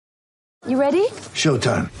You ready?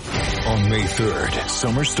 Showtime. On May 3rd,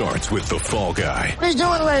 summer starts with The Fall Guy. What are you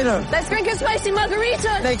doing later? Let's drink a spicy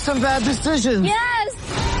margarita. Make some bad decisions.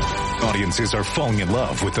 Yes. Audiences are falling in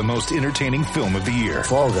love with the most entertaining film of the year.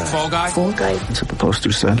 Fall Guy. Fall Guy? Fall guy. That's what the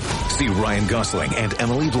poster said. See Ryan Gosling and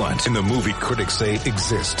Emily Blunt in the movie critics say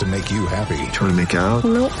exists to make you happy. Trying to make it out?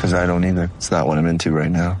 Nope. Because I don't either. It's not what I'm into right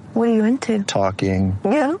now. What are you into? Talking.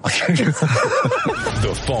 Yeah.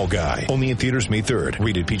 The Fall Guy. Only in theaters May 3rd.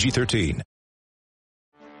 Rated PG-13.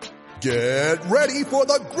 Get ready for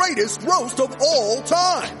the greatest roast of all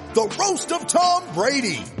time. The Roast of Tom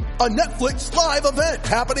Brady. A Netflix live event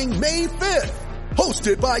happening May 5th.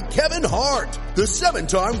 Hosted by Kevin Hart. The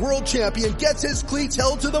 7-time world champion gets his cleats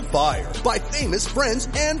held to the fire by famous friends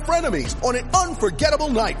and frenemies on an unforgettable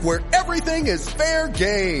night where everything is fair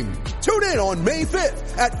game. Tune in on May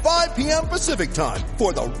 5th at 5 p.m. Pacific time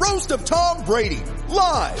for the Roast of Tom Brady.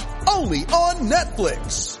 Live only on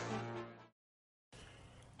Netflix.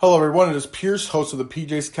 Hello everyone, it is Pierce, host of the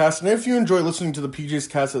PJ's Cast, and if you enjoy listening to the PJ's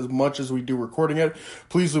Cast as much as we do recording it,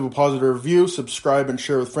 please leave a positive review, subscribe, and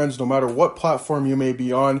share with friends no matter what platform you may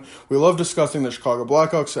be on. We love discussing the Chicago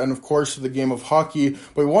Blackhawks and of course the game of hockey,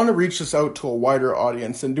 but we want to reach this out to a wider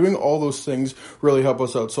audience, and doing all those things really help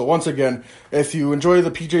us out. So once again, if you enjoy the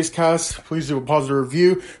PJ's Cast, please leave a positive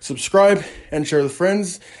review, subscribe, and share with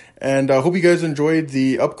friends, and I hope you guys enjoyed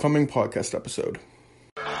the upcoming podcast episode.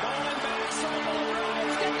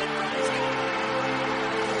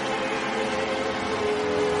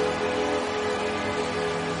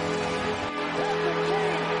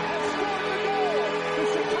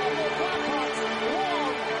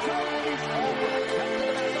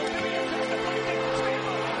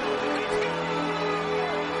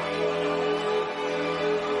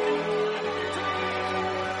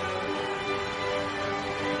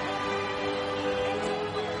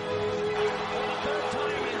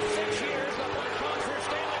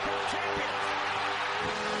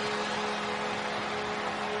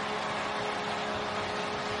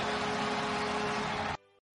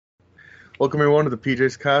 Welcome everyone to the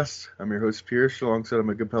PJ's Cast. I'm your host Pierce, alongside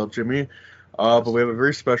my good pal Jimmy. But we have a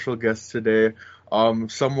very special guest today.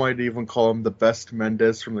 Some might even call him the best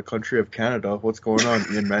Mendez from the country of Canada. What's going on,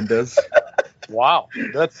 Ian Mendez? Wow,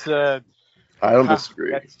 that's I don't disagree.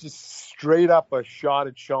 That's just straight up a shot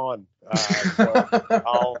at Sean.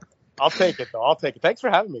 So I'll take it though. I'll take it. Thanks for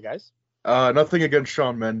having me, guys. Nothing against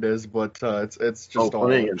Shawn Mendes, but it's just all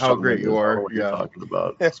how great you are. What you're talking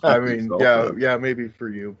about. I mean, yeah, maybe for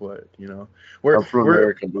you, but you know, I'm from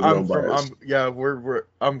America.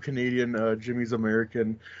 I'm Canadian. Jimmy's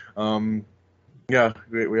American. Yeah,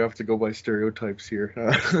 we have to go by stereotypes here.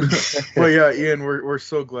 But yeah, Ian, we're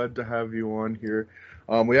so glad to have you on here.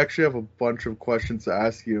 We actually have a bunch of questions to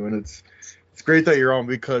ask you, and it's great that you're on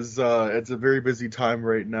because it's a very busy time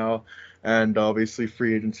right now. And obviously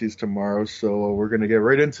free agency is tomorrow, so we're going to get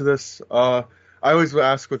right into this. I always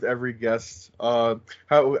ask with every guest, how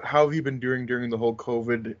have you been doing during the whole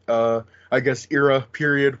COVID, era,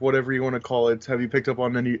 period, whatever you want to call it? Have you picked up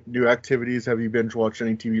on any new activities? Have you binge watched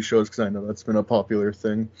any TV shows? Because I know that's been a popular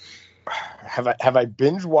thing. Have I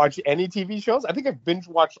binge watched any TV shows? I think I've binge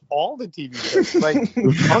watched all the TV shows. Like,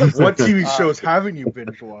 what TV shows haven't you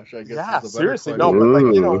binge watched? I guess. Yeah, seriously, no, but like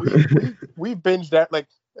we binged that like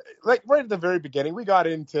right at the very beginning. We got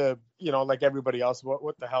into like everybody else.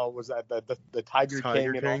 What the hell was that? The Tiger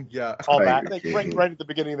King and all that. Like right at the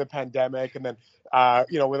beginning of the pandemic, and then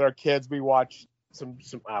with our kids we watched some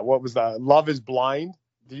what was that? Love Is Blind.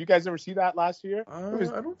 Did you guys ever see that last year? It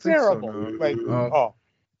was I don't terrible. Think so, no.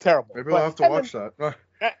 Terrible. Maybe I'll have to watch that.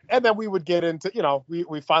 And then we would get into,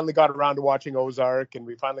 we finally got around to watching Ozark, and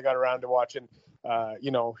we finally got around to watching,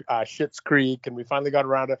 Schitt's Creek, and we finally got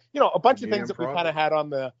around to, a bunch of things that we kind of had on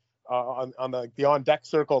the on deck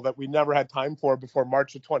circle that we never had time for before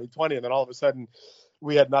March of 2020, and then all of a sudden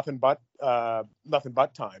we had nothing but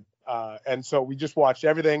time, and so we just watched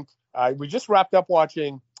everything. We just wrapped up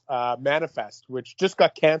watching Manifest, which just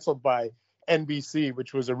got canceled by NBC,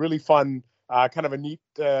 which was a really fun. Kind of a neat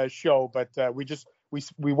show, but we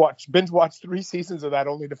binge watched 3 seasons of that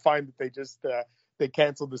only to find that they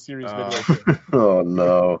canceled the series video. Oh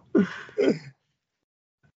no!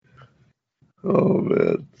 Oh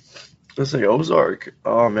man, let's say Ozark.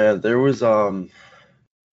 Oh man, there was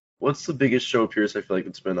what's the biggest show, Pierce? I feel like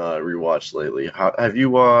it's been rewatched lately. Have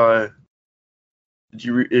you have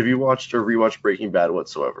you watched or rewatched Breaking Bad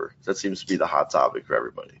whatsoever? That seems to be the hot topic for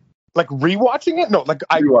everybody. Like rewatching it? No, like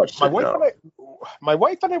my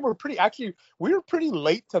wife and I were we were pretty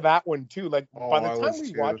late to that one too. Like by the time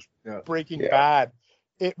we watched Breaking Bad,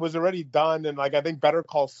 it was already done, and like I think Better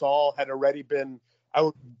Call Saul had already been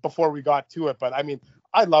out before we got to it. But I mean,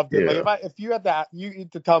 I loved it. Yeah. Like if you had that, you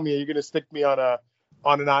need to tell me you're going to stick me on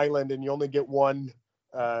an island and you only get one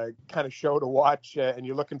kind of show to watch, and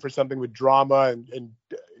you're looking for something with drama and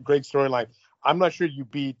great storyline. I'm not sure you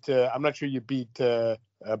beat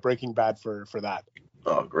Breaking Bad for that.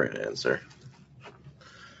 Oh, great answer.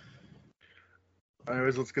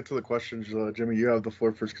 Anyways, let's get to the questions. Jimmy, you have the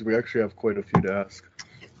floor first because we actually have quite a few to ask.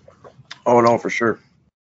 Oh, no, for sure.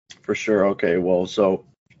 For sure. Okay, well, so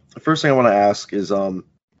the first thing I want to ask is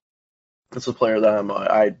it's a player that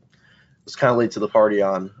I was kind of late to the party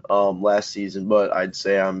on last season, but I'd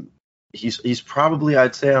say he's probably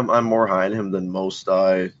I'm more high on him than most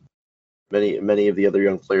many of the other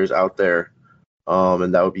young players out there.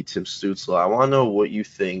 And that would be Tim Stützle. I want to know what you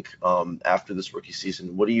think after this rookie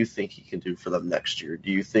season. What do you think he can do for them next year?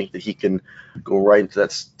 Do you think that he can go right into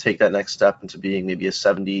take that next step into being maybe a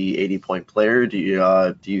 70, 80-point player? Do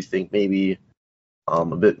you think maybe a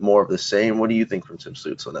bit more of the same? What do you think from Tim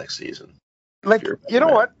Stützle next season? Like, you know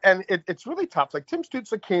what? And it's really tough. Like, Tim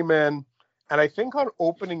Stützle came in, and I think on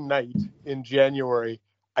opening night in January,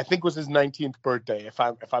 I think was his 19th birthday, if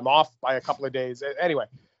I'm off by a couple of days. Anyway,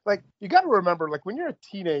 like, you got to remember, like, when you're a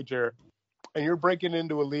teenager and you're breaking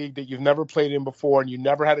into a league that you've never played in before and you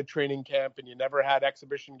never had a training camp and you never had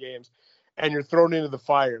exhibition games and you're thrown into the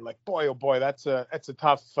fire, like, boy, oh boy, it's a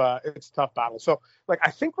tough battle. So, like,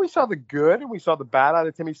 I think we saw the good and we saw the bad out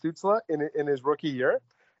of Timmy Stützle in his rookie year.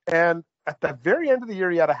 And at the very end of the year,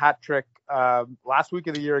 he had a hat trick last week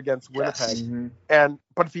of the year against Winnipeg. Yes. Mm-hmm.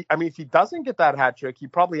 But if he doesn't get that hat trick, he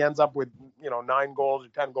probably ends up with 9 goals or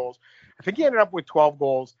 10 goals. I think he ended up with 12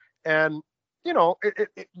 goals, and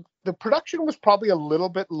the production was probably a little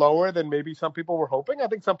bit lower than maybe some people were hoping. I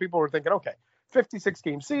think some people were thinking, okay, 56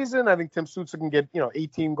 game season, I think Tim Stützle can get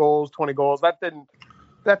 18 goals, 20 goals. That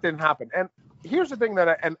didn't happen. And here's the thing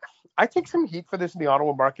that I take some heat for this in the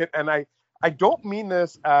Ottawa market, and I don't mean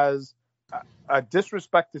this as a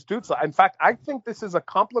disrespect to Stützle. In fact, I think this is a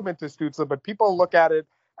compliment to Stützle, but people look at it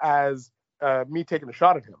as me taking a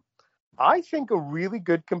shot at him. I think a really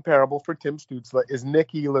good comparable for Tim Stützle is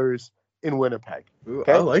Nick Ehlers in Winnipeg.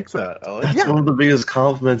 Okay? I like that. That's one of the biggest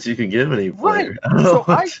compliments you can give any player. Right. So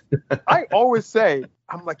I always say,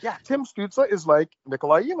 I'm like, yeah, Tim Stützle is like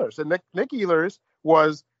Nikolai Ehlers. And Nick Ehlers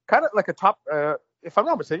was kind of like a top if I'm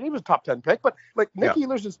not mistaken, he was a top 10 pick, but like Nick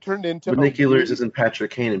Ehlers has turned into. But Nick Ehlers isn't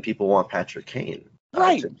Patrick Kane, and people want Patrick Kane.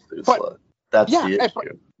 Right. But, that's the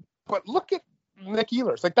issue. But look at Nick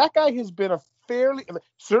Ehlers. Like, that guy has been a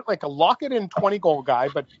certainly like a lock-it-in 20-goal guy,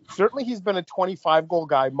 but certainly he's been a 25-goal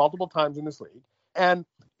guy multiple times in this league. And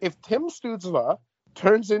if Tim Stützle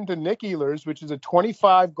turns into Nick Ehlers, which is a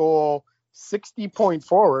 25-goal, 60-point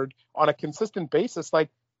forward on a consistent basis, like,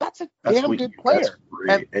 that's a damn good player.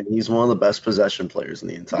 And he's one of the best possession players in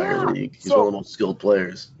the entire league. He's one of the most skilled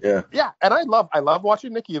players. Yeah. Yeah, and I love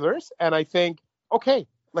watching Nick Ehlers, and I think, okay,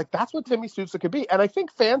 like, that's what Timmy Stützle could be. And I think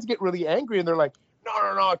fans get really angry, and they're like,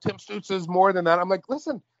 no, Tim Stützle is more than that. I'm like,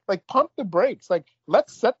 listen, like, pump the brakes. Like,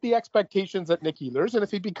 let's set the expectations at Nick Ehlers, and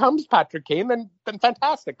if he becomes Patrick Kane, then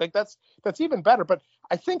fantastic. Like, that's even better. But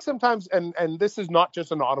I think sometimes, and this is not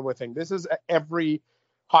just an Ottawa thing, this is every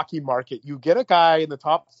hockey market. You get a guy in the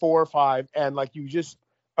top 4 or 5, and like, you just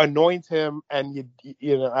anoint him, and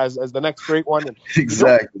you as the next great one. And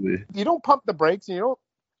exactly. You don't pump the brakes, and you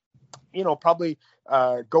don't probably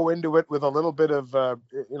go into it with a little bit of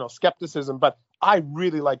skepticism. But I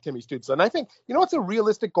really like Timmy Stützle, and I think what's a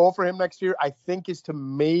realistic goal for him next year, I think, is to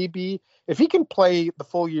maybe, if he can play the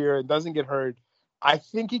full year and doesn't get hurt, I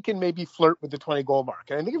think he can maybe flirt with the 20-goal mark.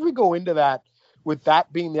 And I think if we go into that with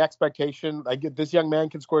that being the expectation, like, this young man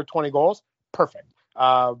can score 20 goals, perfect.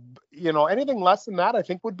 Anything less than that, I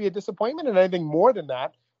think, would be a disappointment, and anything more than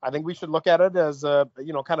that, I think we should look at it as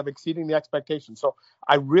kind of exceeding the expectation. So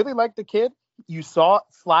I really like the kid. You saw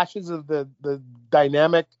flashes of the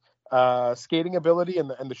dynamic skating ability and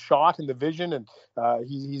the shot and the vision, and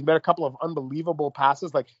he's made a couple of unbelievable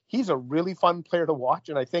passes. Like, he's a really fun player to watch,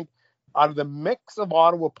 and I think out of the mix of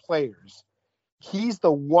Ottawa players, he's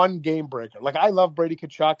the one game breaker. Like, I love Brady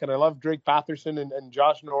Tkachuk, and I love Drake Batherson and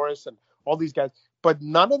Josh Norris and all these guys, but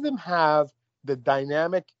none of them have the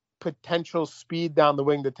dynamic potential speed down the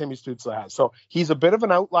wing that Timmy Stützle has. So he's a bit of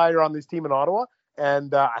an outlier on this team in Ottawa,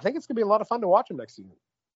 and I think it's going to be a lot of fun to watch him next season.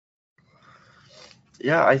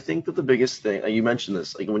 Yeah, I think that the biggest thing, you mentioned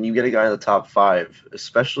this, like, when you get a guy in the top 5,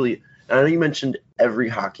 especially, I know you mentioned every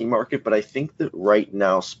hockey market, but I think that right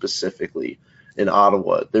now specifically in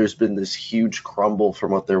Ottawa, there's been this huge crumble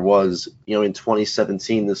from what there was, in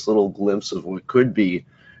 2017, this little glimpse of what could be,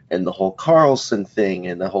 and the whole Carlson thing,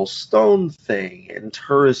 and the whole Stone thing, and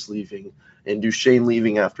Turris leaving, and Duchesne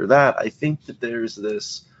leaving after that. I think that there's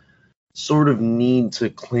this sort of need to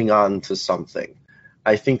cling on to something.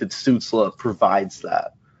 I think that Stützle provides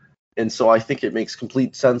that. And so I think it makes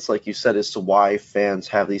complete sense, like you said, as to why fans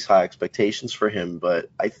have these high expectations for him. But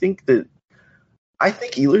I think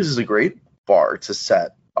Ehlers is a great bar to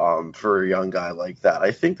set for a young guy like that.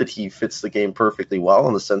 I think that he fits the game perfectly well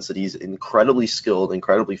in the sense that he's incredibly skilled,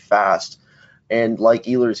 incredibly fast. And like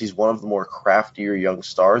Ehlers, he's one of the more craftier young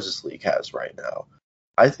stars this league has right now.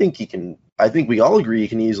 I think we all agree he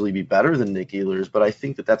can easily be better than Nick Ehlers, but I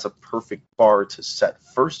think that that's a perfect bar to set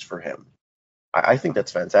first for him. I think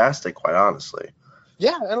that's fantastic, quite honestly.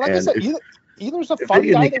 Yeah, and like I said, Ehlers a fun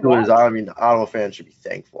guy Nick Ehlers, I mean, Ottawa fans should be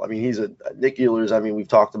thankful. I mean, he's Nick Ehlers. I mean, we've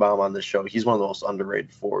talked about him on this show. He's one of the most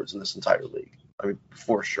underrated forwards in this entire league. I mean,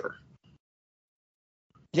 for sure.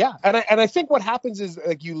 Yeah, and I think what happens is,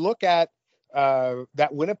 like, you look at that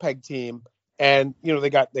Winnipeg team, and they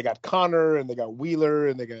got Connor, and they got Wheeler,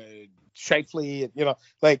 and they got Scheifele, and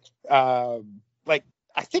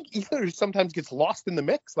I think Ehlers sometimes gets lost in the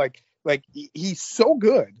mix. Like he's so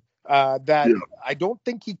good that I don't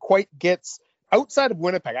think he quite gets outside of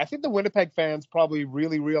Winnipeg. I think the Winnipeg fans probably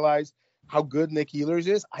really realize how good Nick Ehlers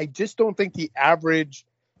is. I just don't think the average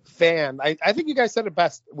fan. I think you guys said it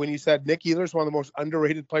best when you said Nick Ehlers is one of the most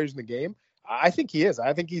underrated players in the game. I think he is.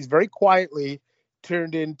 I think he's very quietly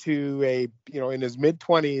turned into a, in his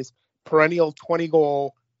mid-20s, perennial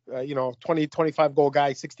 20-goal, 20, 25-goal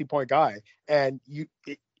guy, 60-point guy. And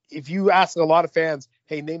if you ask a lot of fans,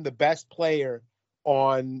 hey, name the best player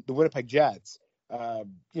on the Winnipeg Jets,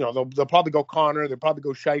 they'll probably go Connor, they'll probably go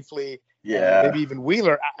Scheifele, maybe even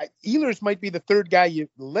Wheeler. Ehlers might be the third guy you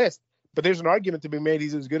list, but there's an argument to be made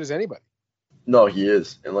he's as good as anybody. No, he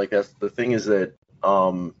is. And that's the thing is that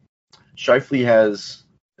Scheifele has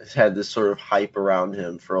had this sort of hype around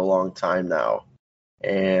him for a long time now,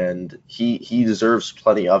 and he deserves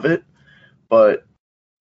plenty of it.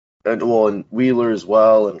 And Wheeler as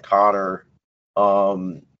well, and Connor.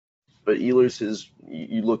 But Ehlers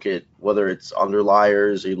you look at whether it's under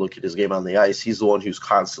liars or you look at his game on the ice, he's the one who's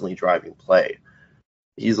constantly driving play.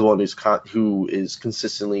 He's the one who is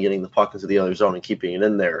consistently getting the puck into the other zone and keeping it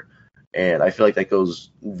in there. And I feel like that goes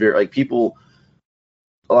a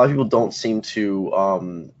lot of people don't seem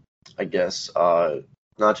to,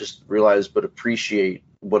 not just realize but appreciate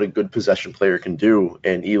what a good possession player can do.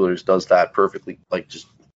 And Ehlers does that perfectly, just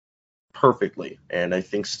perfectly. And I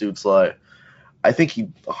think Stützle, he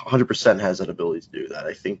 100% has that ability to do that.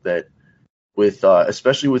 I think that with,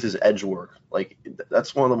 especially with his edge work,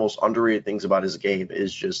 that's one of the most underrated things about his game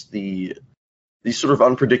is just the sort of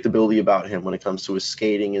unpredictability about him when it comes to his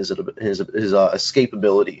skating, his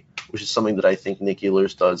escapability, which is something that I think Nick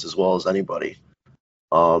Ehlers does as well as anybody.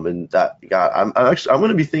 And that, God, I'm going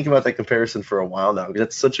to be thinking about that comparison for a while now because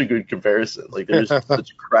that's such a good comparison. They're just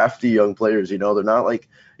such crafty young players. They're not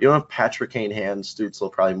you don't have Patrick Kane hands.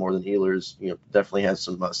 Stützle probably more than Ehlers. Definitely has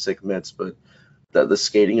some sick mitts, but the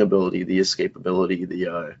skating ability, the escapability,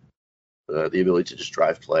 the ability to just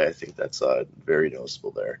drive play, I think that's very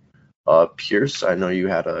noticeable there. Pierce, I know you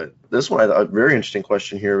had a very interesting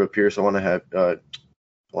question here, but Pierce, I want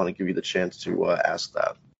to give you the chance to ask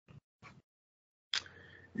that.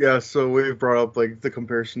 Yeah, so we've brought up the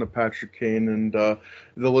comparison of Patrick Kane, and the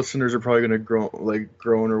listeners are probably gonna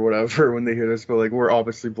groan or whatever when they hear this, but we're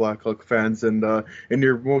obviously Blackhawk fans, and in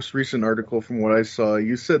your most recent article, from what I saw,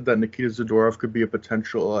 you said that Nikita Zadorov could be a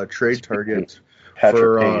potential trade target.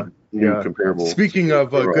 Patrick Kane, comparable. Speaking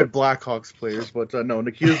of good Blackhawks players, but no,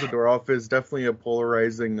 Nikita Zadorov is definitely a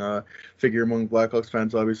polarizing figure among Blackhawks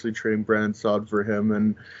fans. Obviously, trading Brandon Saad for him,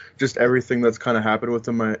 and just everything that's kind of happened with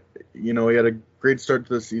him. He had a great start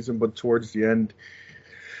to the season, but towards the end,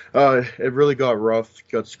 it really got rough. He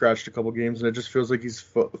got scratched a couple games, and it just feels like he's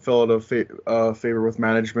fell out of favor with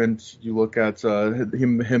management. You look at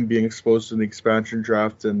him being exposed in the expansion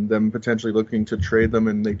draft and them potentially looking to trade them,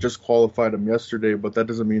 and they just qualified him yesterday, but that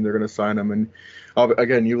doesn't mean they're going to sign him. And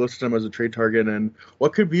again, you listed him as a trade target, and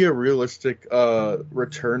what could be a realistic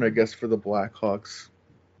return, I guess, for the Blackhawks?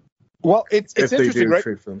 Well, it's if interesting, they do right?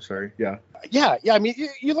 Trade for them, sorry. Yeah. I mean,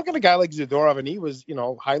 you look at a guy like Zadorov, and he was,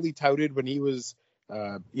 highly touted when he was,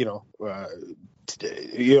 Buffalo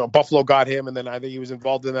got him, and then I think he was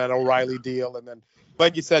involved in that O'Reilly deal, and then,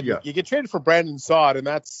 like you said, you get traded for Brandon Saad, and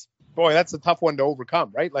that's a tough one to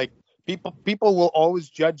overcome, right? People will always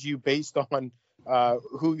judge you based on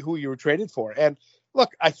who you were traded for. And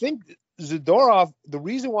look, I think Zadorov, the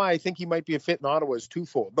reason why I think he might be a fit in Ottawa is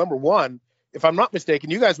twofold. Number one, if I'm not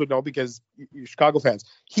mistaken, you guys would know because you're Chicago fans,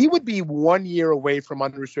 he would be 1 year away from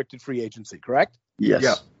unrestricted free agency, correct?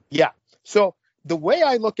 Yes. Yeah. So the way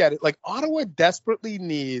I look at it, Ottawa desperately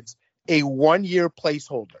needs a 1-year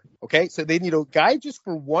placeholder. Okay, so they need a guy just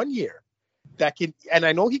for 1 year that can, and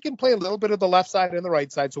I know he can play a little bit of the left side and the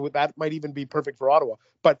right side, so that might even be perfect for Ottawa.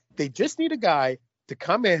 But they just need a guy to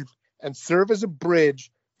come in and serve as a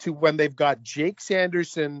bridge to when they've got Jake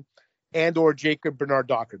Sanderson and or Jacob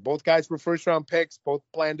Bernard-Docker. Both guys were first-round picks. Both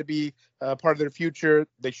plan to be part of their future.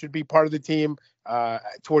 They should be part of the team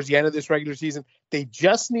towards the end of this regular season. They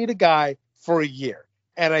just need a guy for a year.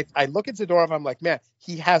 And I look at Zadorov, I'm like, man,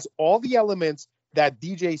 he has all the elements that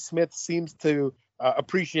DJ Smith seems to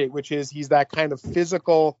appreciate, which is he's that kind of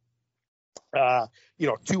physical,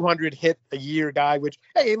 200 hit a year guy, which,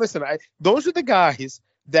 hey, listen, those are the guys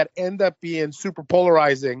that end up being super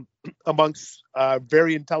polarizing amongst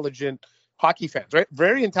very intelligent hockey fans, right?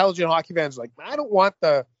 Very intelligent hockey fans like, I don't want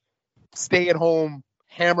the stay-at-home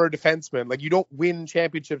hammer defenseman. Like, you don't win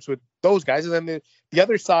championships with those guys. And then the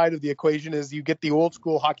other side of the equation is you get the old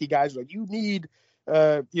school hockey guys like, you need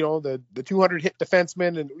the 200 hit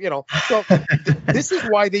defenseman, and so this is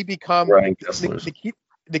why they become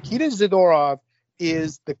Nikita Zadorov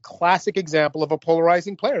is the classic example of a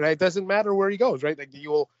polarizing player. And it doesn't matter where he goes, right? Like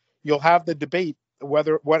you'll have the debate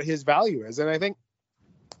what his value is, and I think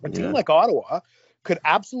a team like Ottawa could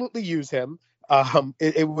absolutely use him.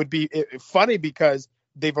 It would be funny because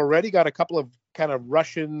they've already got a couple of kind of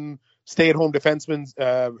Russian stay-at-home defensemen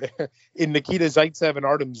in Nikita Zaitsev and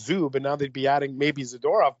Artem Zub, and now they'd be adding maybe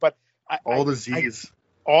Zadorov. But all the Z's,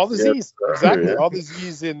 exactly, all the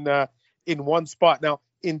Z's in one spot. Now,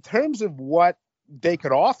 in terms of what they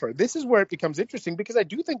could offer, this is where it becomes interesting, because I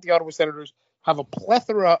do think the Ottawa Senators have a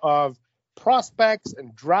plethora of prospects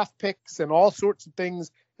and draft picks and all sorts of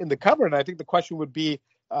things in the cupboard. And I think the question would be,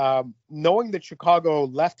 knowing that Chicago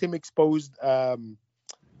left him exposed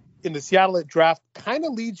in the Seattle draft kind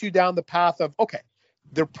of leads you down the path of, okay,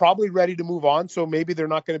 they're probably ready to move on, so maybe they're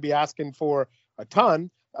not going to be asking for a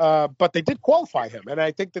ton, but they did qualify him. And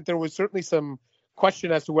I think that there was certainly some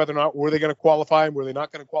question as to whether or not were they going to qualify him, were they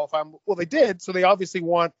not going to qualify him. Well, they did, so they obviously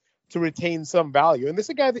want to retain some value. And this is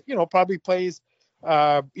a guy that, probably plays,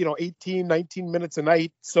 18, 19 minutes a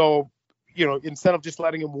night. So, instead of just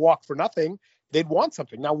letting him walk for nothing, they'd want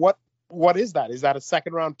something. Now, what is that? Is that a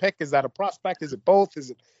second round pick? Is that a prospect? Is it both?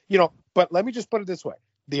 Is it, but let me just put it this way.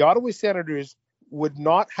 The Ottawa Senators would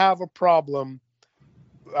not have a problem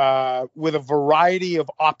with a variety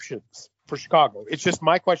of options for Chicago. It's just,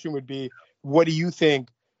 my question would be, what do you think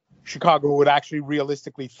Chicago would actually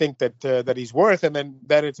realistically think that he's worth? And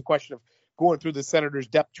then it's a question of going through the Senators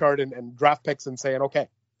depth chart and draft picks and saying, okay,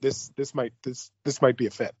 this might be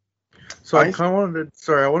a fit. So I wanted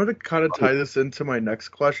to kind of tie this into my next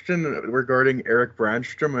question regarding Erik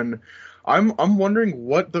Brannstrom, and I'm wondering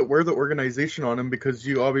where the organization on him, because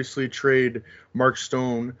you obviously trade Mark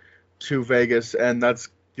Stone to Vegas, and that's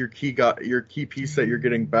your key piece that you're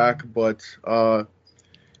getting back, but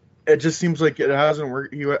it just seems like it hasn't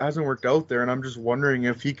worked. He hasn't worked out there, and I'm just wondering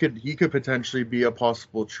if he could potentially be a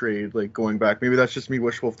possible trade, like going back. Maybe that's just me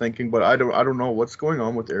wishful thinking, but I don't know what's going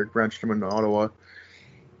on with Erik Brannstrom in Ottawa.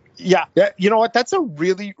 Yeah, you know what? That's a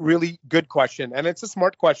really, really good question, and it's a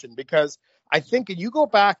smart question, because I think you go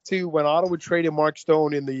back to when Ottawa traded Mark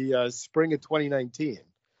Stone in the spring of 2019.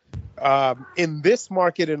 In this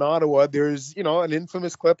market in Ottawa, there's an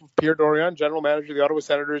infamous clip of Pierre Dorion, general manager of the Ottawa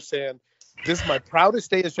Senators, saying, "This is my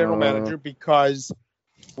proudest day as general manager because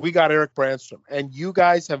we got Erik Brannstrom, and you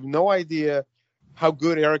guys have no idea how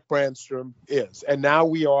good Erik Brannstrom is." And now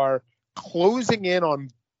we are closing in on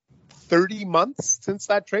 30 months since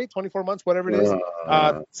that trade, 24 months, whatever it is,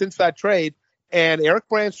 since that trade. And Erik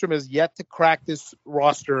Brannstrom has yet to crack this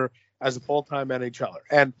roster as a full-time NHLer.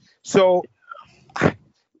 And so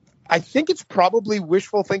I think it's probably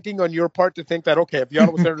wishful thinking on your part to think that, okay, if the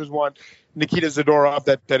Ottawa Senators want Nikita Zadorov,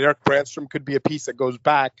 that Erik Brannstrom could be a piece that goes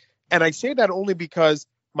back. And I say that only because,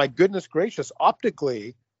 my goodness gracious,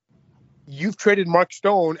 optically, you've traded Mark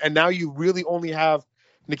Stone, and now you really only have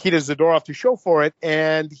Nikita Zadorov to show for it,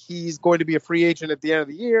 and he's going to be a free agent at the end of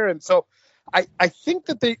the year. And so I think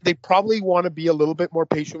that they probably want to be a little bit more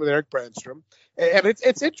patient with Erik Brannstrom. And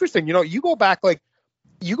it's interesting. You go back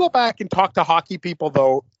and talk to hockey people,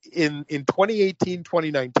 though, in 2018,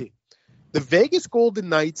 2019. The Vegas Golden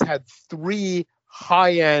Knights had 3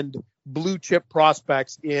 high-end blue-chip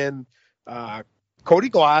prospects in Cody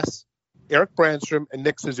Glass, Erik Brannstrom, and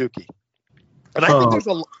Nick Suzuki. And I think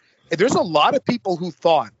there's a lot of people who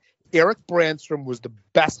thought Erik Brannstrom was the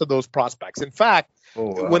best of those prospects. In fact,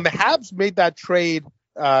 when the Habs made that trade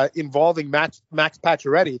involving Max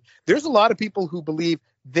Pacioretty, there's a lot of people who believe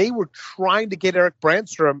they were trying to get Erik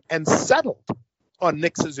Brannstrom and settled on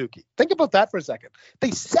Nick Suzuki. Think about that for a second.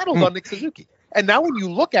 They settled on Nick Suzuki. And now when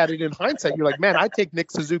you look at it in hindsight, you're like, man, I take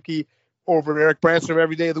Nick Suzuki over Eric Branstrom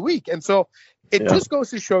every day of the week. And so it just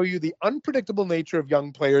goes to show you the unpredictable nature of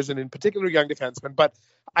young players, and in particular young defensemen. But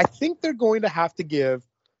I think they're going to have to give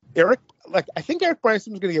Eric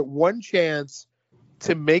Branstrom is going to get one chance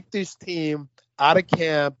to make this team out of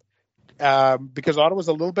camp, because Ottawa's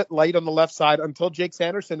a little bit light on the left side until Jake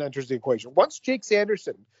Sanderson enters the equation. Once Jake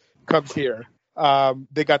Sanderson comes here,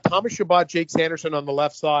 they got Thomas Chabot, Jake Sanderson on the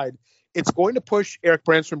left side. It's going to push Eric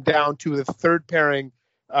Branstrom down to the third pairing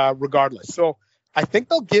regardless. So I think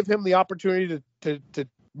they'll give him the opportunity to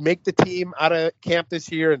make the team out of camp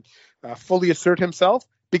this year and fully assert himself,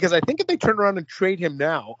 because I think if they turn around and trade him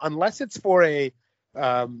now, unless it's for a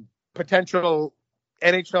potential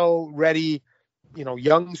NHL-ready,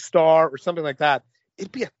 young star or something like that,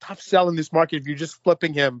 it'd be a tough sell in this market if you're just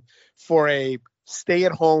flipping him for a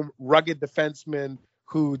stay-at-home, rugged defenseman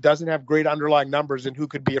who doesn't have great underlying numbers and who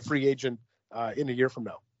could be a free agent in a year from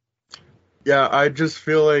now. Yeah, I just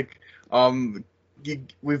feel like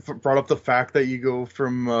we've brought up the fact that you go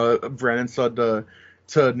from Brandon Saad to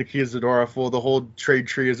Nikita Zadorov. Well, the whole trade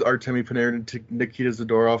tree is Artemi Panarin to Nikita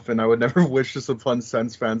Zadorov, and I would never wish this upon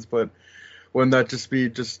Sens fans, but wouldn't that just be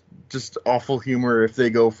just awful humor if they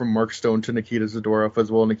go from Mark Stone to Nikita Zadorov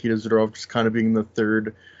as well? Nikita Zadorov just kind of being the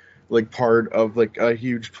third part of a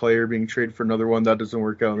huge player being traded for another one that doesn't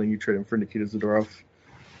work out, and then you trade him for Nikita Zadorov.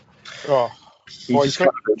 Oh, boy,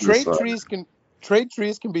 trade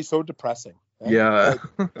trees can be so depressing. Right? Yeah.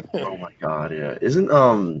 Oh my God, yeah. Isn't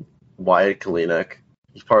Wyatt Kalynuk?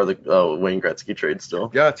 He's part of the Wayne Gretzky trade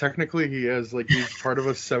still. Yeah, technically he is. He's part of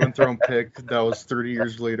a 7th round pick that was 30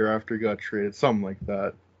 years later after he got traded, something like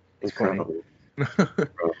that. It's incredible.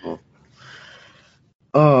 Incredible.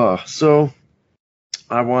 So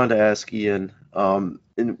I wanted to ask Ian, and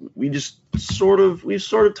we've sort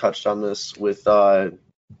of touched on this with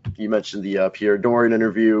you mentioned the Pierre Dorion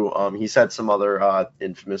interview. He's had some other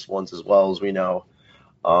infamous ones as well, as we know.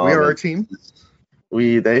 We are our team.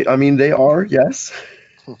 They are, yes.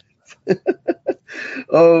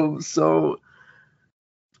 So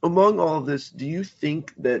among all of this, do you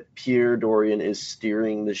think that Pierre Dorion is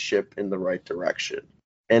steering the ship in the right direction?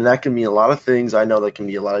 And that can mean a lot of things. I know that can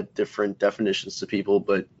be a lot of different definitions to people,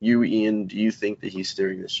 but you, Ian, do you think that he's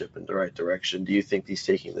steering the ship in the right direction? Do you think he's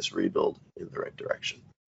taking this rebuild in the right direction?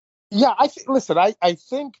 Yeah, I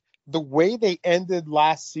think the way they ended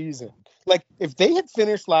last season, if they had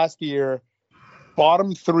finished last year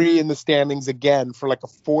bottom 3 in the standings again for a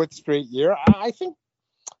 4th straight year, I think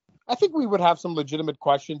we would have some legitimate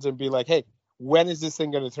questions and be like, hey, when is this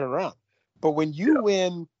thing going to turn around? But when you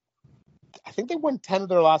win, I think they won 10 of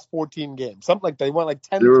their last 14 games, something like that. They won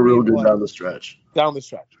 10. They were real good down the stretch.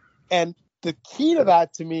 And the key to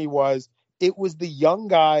that to me was it was the young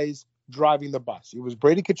guys driving the bus. It was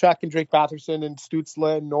Brady Tkachuk and Drake Batherson and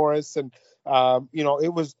Stützle and Norris, and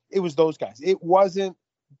it was those guys. It wasn't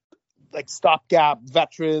stopgap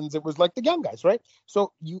veterans. It was the young guys, right?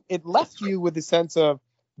 So it left you with the sense of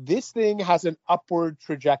this thing has an upward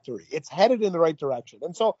trajectory. It's headed in the right direction.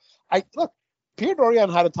 And so Pierre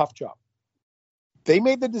Dorion had a tough job. They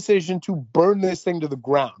made the decision to burn this thing to the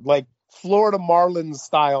ground, Florida Marlins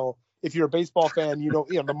style. If you're a baseball fan,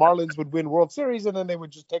 the Marlins would win World Series and then they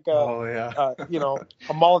would just take a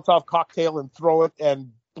Molotov cocktail and throw it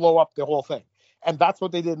and blow up the whole thing. And that's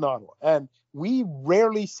what they did in Ottawa. And we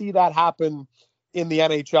rarely see that happen in the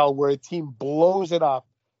NHL where a team blows it up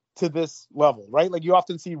to this level, right? You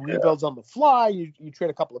often see rebuilds on the fly. You trade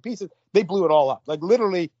a couple of pieces. They blew it all up.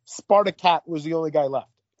 Literally, Sparta Cat was the only guy left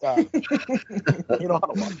in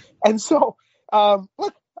Ottawa. And so,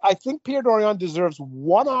 I think Pierre Dorion deserves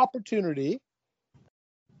one opportunity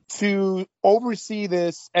to oversee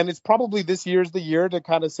this, and it's probably this year's the year to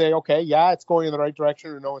kind of say, okay, yeah, it's going in the right direction,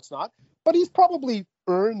 or no, it's not. But he's probably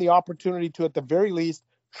earned the opportunity to, at the very least,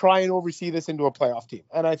 try and oversee this into a playoff team.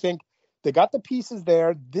 And I think they got the pieces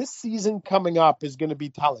there. This season coming up is going to be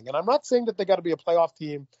telling. And I'm not saying that they got to be a playoff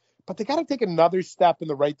team, but they got to take another step in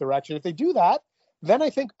the right direction. If they do that, then I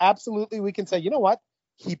think absolutely we can say, you know what?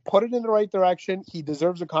 He put it in the right direction. He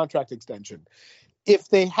deserves a contract extension. If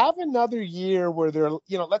they have another year where they're,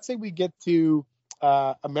 let's say we get to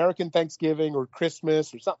American Thanksgiving or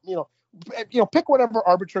Christmas or something, pick whatever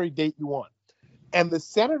arbitrary date you want. And the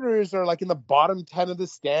Senators are in the bottom 10 of the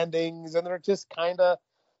standings and they're just kind of,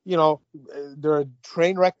 they're a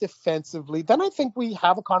train wreck defensively. Then I think we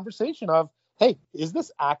have a conversation of, hey, is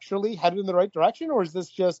this actually headed in the right direction? Or is this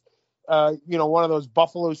just, one of those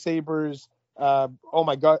Buffalo Sabres, oh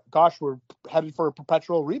my gosh, we're headed for a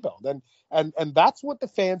perpetual rebuild. And that's what the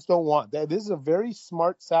fans don't want. This is a very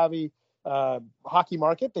smart, savvy hockey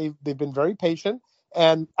market. They've been very patient.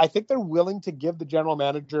 And I think they're willing to give the general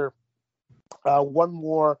manager one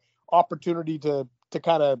more opportunity to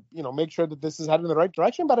kind of, make sure that this is heading in the right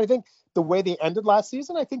direction. But I think the way they ended last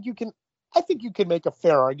season, I think you can make a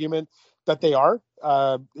fair argument that they are.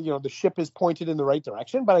 The ship is pointed in the right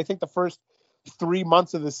direction. But I think the first 3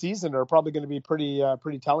 months of the season are probably going to be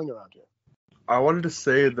pretty telling around here. I wanted to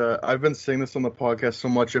say that I've been saying this on the podcast so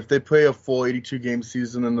much. If they play a full 82-game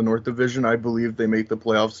season in the North Division, I believe they make the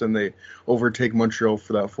playoffs and they overtake Montreal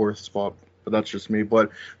for that 4th spot. But that's just me.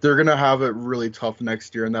 But they're going to have it really tough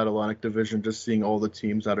next year in that Atlantic Division, just seeing all the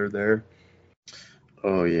teams that are there.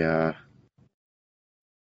 Oh, yeah.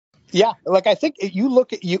 Yeah, I think you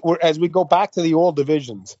look at as we go back to the old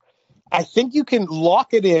divisions, I think you can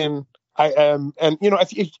lock it in. And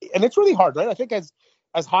it's really hard, right? I think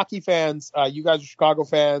as hockey fans, you guys are Chicago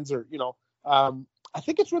fans, or I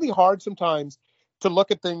think it's really hard sometimes to look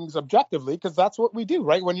at things objectively, because that's what we do,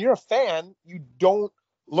 right? When you're a fan, you don't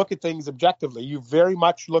look at things objectively. You very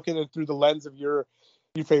much look at it through the lens of your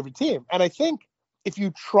favorite team. And I think if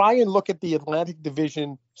you try and look at the Atlantic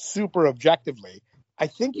Division super objectively, I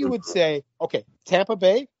think you would say, okay, Tampa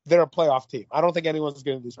Bay, they're a playoff team. I don't think anyone's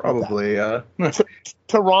going to dispute probably, that. Yeah.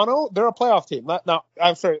 Toronto, they're a playoff team. Now,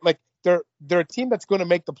 I'm sorry, they're a team that's going to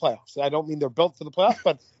make the playoffs. I don't mean they're built for the playoffs,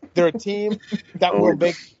 but they're a team that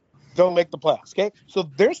they'll make the playoffs. Okay, so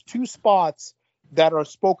there's 2 spots that are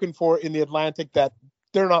spoken for in the Atlantic that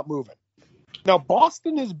they're not moving. Now,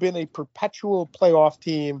 Boston has been a perpetual playoff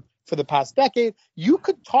team for the past decade. You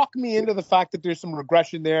could talk me into the fact that there's some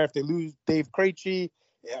regression there. If they lose Dave Krejci,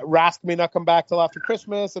 Rask may not come back till after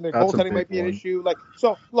Christmas, and their goaltending might be an issue.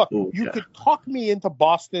 You could talk me into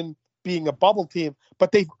Boston being a bubble team,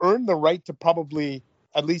 but they've earned the right to probably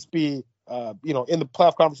at least be, in the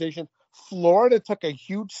playoff conversation. Florida took a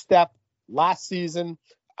huge step last season,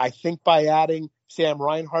 I think, by adding Sam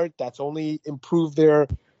Reinhart. That's only improved their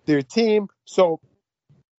team. So,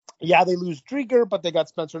 yeah, they lose Drieger, but they got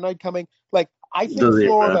Spencer Knight coming. I think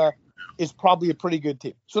Florida is probably a pretty good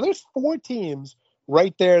team. So there's 4 teams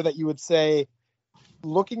right there that you would say,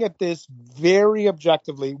 looking at this very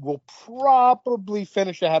objectively, will probably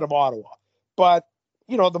finish ahead of Ottawa. But,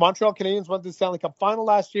 the Montreal Canadiens went to the Stanley Cup final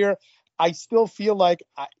last year. I still feel like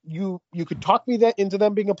you could talk me into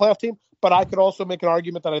them being a playoff team, but I could also make an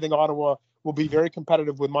argument that I think Ottawa will be very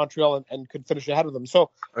competitive with Montreal and could finish ahead of them.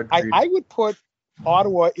 So I would put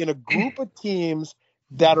Ottawa in a group of teams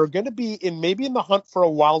that are going to be maybe in the hunt for a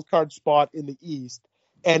wild card spot in the East.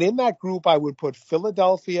 And in that group, I would put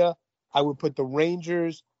Philadelphia, I would put the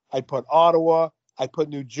Rangers, I'd put Ottawa, I'd put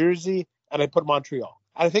New Jersey, and I'd put Montreal.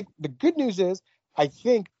 And I think the good news is, I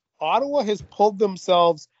think Ottawa has pulled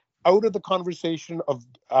themselves out of the conversation of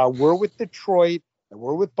we're with Detroit, and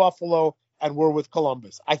we're with Buffalo, and we're with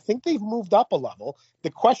Columbus. I think they've moved up a level.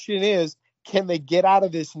 The question is, can they get out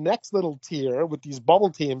of this next little tier with these bubble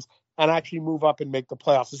teams and actually move up and make the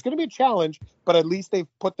playoffs? It's going to be a challenge, but at least they've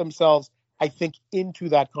put themselves, I think, into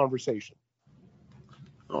that conversation.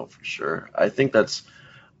 Oh, for sure. I think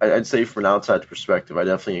I'd say from an outside perspective, I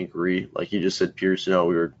definitely agree. Like you just said, Pierce,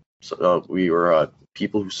 we were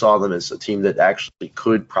people who saw them as a team that actually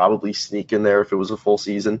could probably sneak in there if it was a full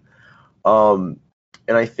season. And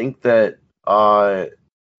I think that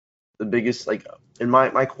the biggest, in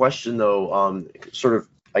my question though, sort of,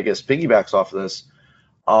 I guess, piggybacks off of this.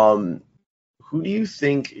 Who do you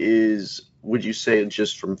think would you say,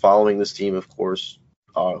 just from following this team, of course,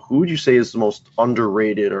 who would you say is the most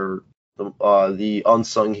underrated or the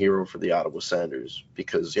unsung hero for the Ottawa Senators?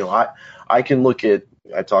 Because, I can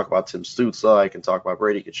I talk about Tim Stützle, I can talk about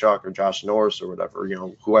Brady Tkachuk or Josh Norris or whatever,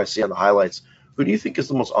 who I see on the highlights. Who do you think is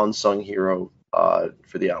the most unsung hero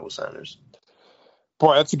for the Ottawa Senators?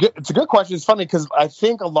 Boy, it's a good question. It's funny because I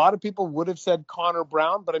think a lot of people would have said Connor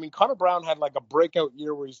Brown, but I mean, Connor Brown had a breakout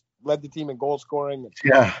year where he led the team in goal scoring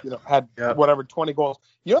and, had 20 goals.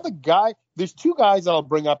 There's 2 guys that I'll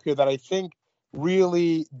bring up here that I think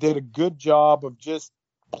really did a good job of just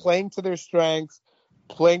playing to their strengths,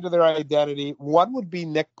 playing to their identity. One would be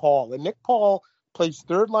Nick Paul, and Nick Paul plays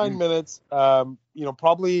third line minutes.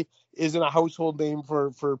 Probably isn't a household name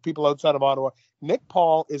for people outside of Ottawa. Nick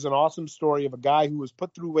Paul is an awesome story of a guy who was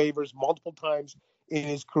put through waivers multiple times in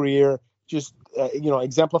his career, just,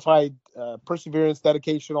 exemplified perseverance,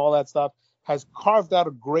 dedication, all that stuff, has carved out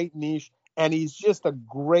a great niche, and he's just a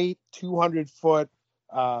great 200-foot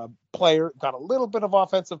player, got a little bit of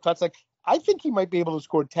offensive touch. I think he might be able to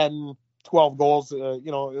score 10, 12 goals, in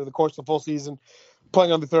the course of the full season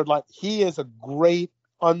playing on the third line. He is a great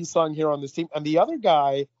unsung hero on this team. And the other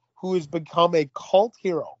guy who has become a cult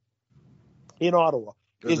hero in Ottawa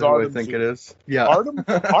is Artem Zub. I think it is. Yeah. Artem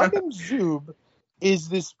Zub is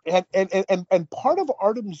this, and part of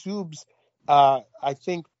Artem Zub's, I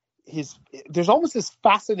think there's almost this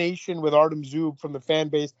fascination with Artem Zub from the fan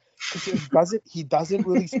base because he doesn't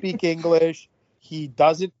really speak English. He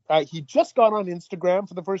doesn't. He just got on Instagram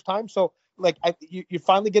for the first time, so like you're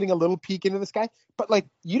finally getting a little peek into this guy. But like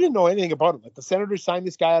you didn't know anything about him. Like the Senators signed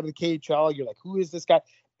this guy out of the KHL. You're like, who is this guy?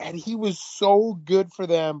 And he was so good for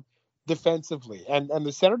them defensively. And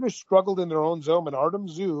the Senators struggled in their own zone. And Artem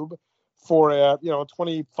Zub, for a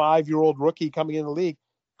 25-year-old rookie coming in the league,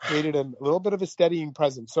 created a little bit of a steadying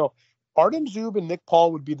presence. So Artem Zub and Nick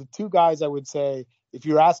Paul would be the two guys I would say, if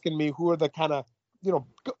you're asking me who are the kind of,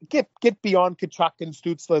 get beyond Tkachuk and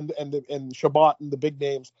Stützle and Shabbat and the big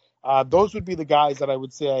names. Those would be the guys that I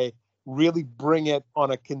would say really bring it on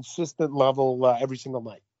a consistent level every single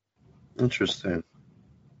night. Interesting.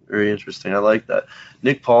 Very interesting. I like that.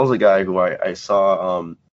 Nick Paul's a guy who I saw.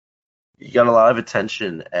 He got a lot of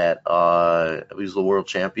attention at these World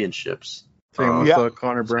Championships. Same with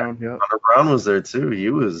Connor Brown. Yeah, Connor Brown was there too. He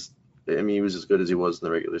was as good as he was in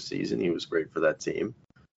the regular season. He was great for that team.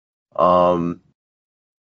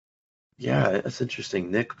 Yeah, that's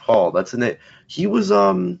interesting. Nick Paul. That's a name. He was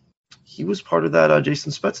part of that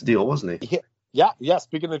Jason Spezza deal, wasn't he? Yeah.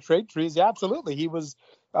 Speaking of trade trees, yeah, absolutely. He was.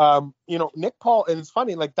 Nick Paul, and it's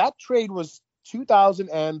funny, like that trade was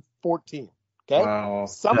 2014. Okay, wow.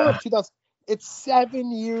 Summer of 2000. It's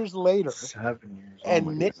 7 years later. 7 years. And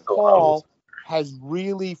Nick Paul has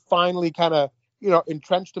really finally kind of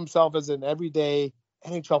entrenched himself as an everyday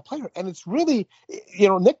NHL player, and it's really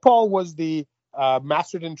Nick Paul was the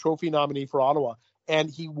Masterton Trophy nominee for Ottawa, and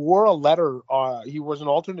he wore a letter. He was an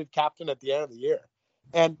alternate captain at the end of the year,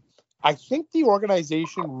 and I think the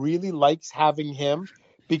organization really likes having him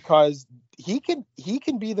because he can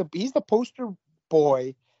be he's the poster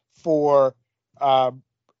boy for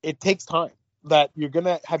it takes time, that you're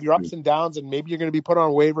gonna have your ups and downs, and maybe you're gonna be put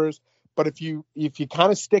on waivers, but if you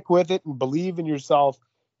kind of stick with it and believe in yourself,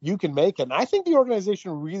 you can make it. And I think the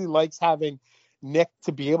organization really likes having Nick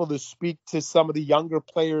to be able to speak to some of the younger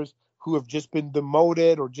players who have just been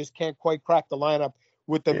demoted or just can't quite crack the lineup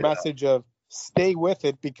with the message of stay with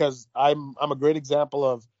it, because I'm a great example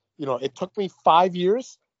of, it took me 5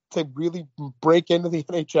 years to really break into the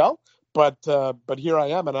NHL, but here I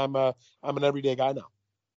am, and I'm an everyday guy now.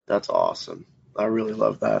 That's awesome. I really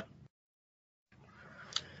love that.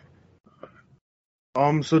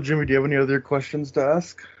 So Jimmy, do you have any other questions to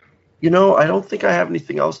ask? I don't think I have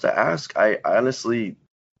anything else to ask. I honestly,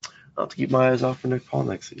 I'll have to keep my eyes out for Nick Paul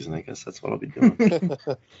next season. I guess that's what I'll be doing.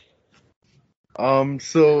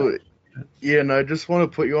 So Ian, I just want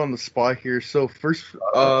to put you on the spot here. So first,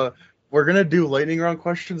 we're gonna do lightning round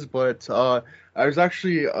questions, but there's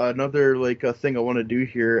actually another thing I want to do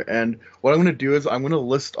here, and what I'm gonna do is I'm gonna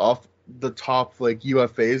list off the top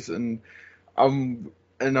UFAs, and I'm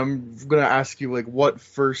gonna ask you what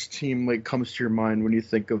first team comes to your mind when you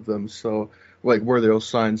think of them. So where they'll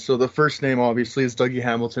sign. So the first name obviously is Dougie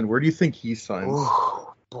Hamilton. Where do you think he signs? Ooh,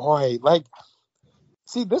 boy,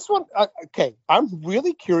 see this one. Okay, I'm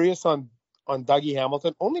really curious on Dougie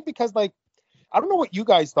Hamilton, only because I don't know what you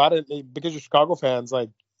guys thought, because you're Chicago fans,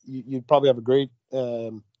 you probably have a great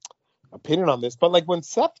opinion on this. But when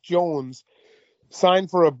Seth Jones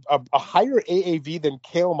signed for a higher AAV than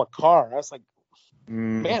Cale Makar, I was like,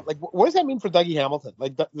 man, what does that mean for Dougie Hamilton?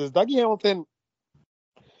 Does Dougie Hamilton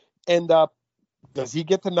end up? Does he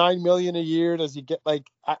get to $9 million a year? Does he get I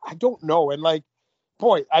don't know. And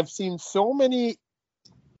boy, I've seen so many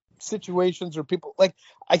situations where people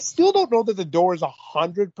I still don't know that the door is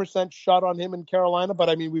 100% shut on him in Carolina, but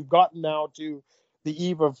I mean, we've gotten now to the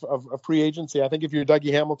eve of free agency. I think if you're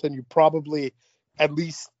Dougie Hamilton, you probably at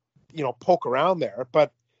least poke around there.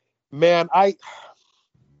 But man,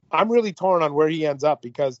 I'm really torn on where he ends up,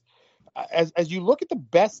 because as you look at the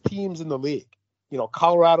best teams in the league,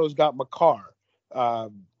 Colorado's got Makar,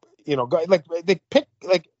 they pick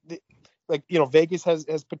Vegas has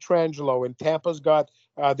Pietrangelo, and Tampa's got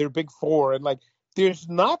their big four, and there's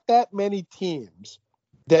not that many teams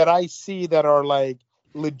that I see that are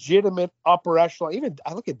legitimate upper echelon. Even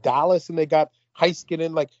I look at Dallas, and they got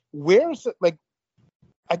Heiskanen. Where's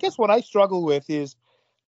I guess what I struggle with is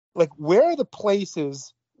where are the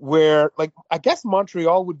places where I guess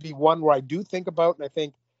Montreal would be one where I do think about, and I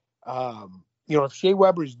think if Shea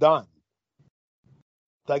Weber's done,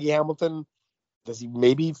 Dougie Hamilton, does he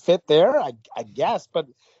maybe fit there? I guess, but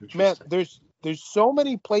man, there's so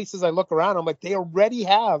many places I look around. I'm they already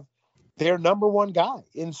have their number one guy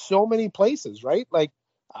in so many places, right?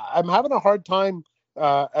 I'm having a hard time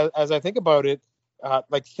as I think about it,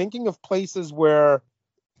 thinking of places where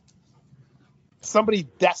somebody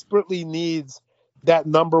desperately needs that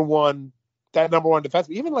number one that number one defense.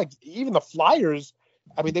 Even the Flyers,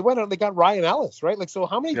 I mean, they went out and they got Ryan Ellis, right? Like, so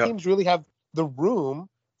how many teams really have the room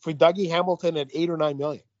for Dougie Hamilton at $8 or $9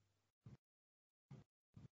 million?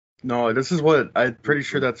 No, this is what I'm pretty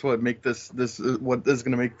sure that's what make this is what is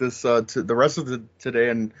going to make this to the rest of the today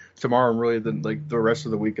and tomorrow and really the rest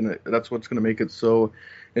of the week, and that's what's going to make it so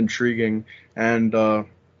intriguing. And I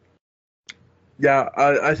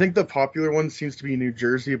think the popular one seems to be New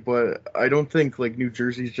Jersey, but I don't think like New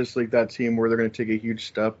Jersey's just like that team where they're going to take a huge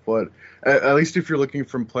step. But at least if you're looking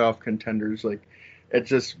from playoff contenders, like it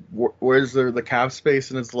just where's the cap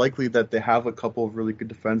space, and it's likely that they have a couple of really good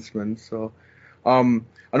defensemen. So.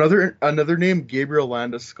 Another name, Gabriel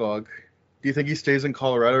Landeskog. Do you think he stays in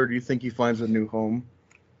Colorado, or do you think he finds a new home?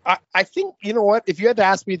 I think, you know what, if you had to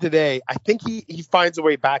ask me today, I think he finds a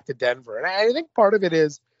way back to Denver. And I think part of it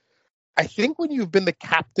is, I think when you've been the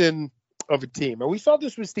captain of a team, and we saw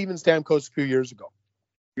this with Steven Stamkos a few years ago.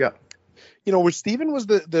 Yeah. You know, where Steven was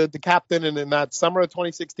the captain, and in that summer of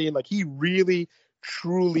 2016, like he really,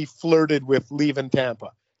 truly flirted with leaving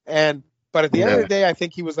Tampa. But at the end of the day, I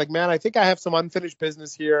think he was like, man, I think I have some unfinished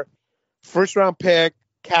business here. First round pick,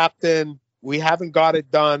 captain, we haven't got it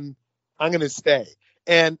done. I'm going to stay.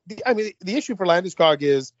 And the issue for Landeskog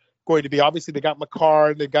is going to be, obviously they got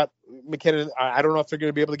Makar, they got McKinnon. I don't know if they're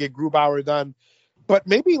going to be able to get Grubauer done, but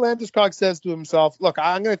maybe Landeskog says to himself, look,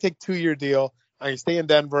 I'm going to take a 2-year deal. I'm going to stay in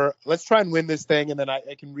Denver. Let's try and win this thing. And then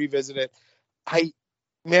I can revisit it.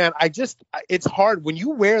 It's hard when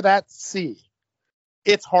you wear that C.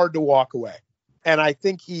 It's hard to walk away. And I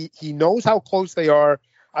think he knows how close they are.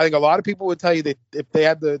 I think a lot of people would tell you that if they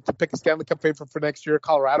had to pick a Stanley Cup favorite for next year,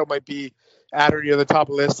 Colorado might be at or near the top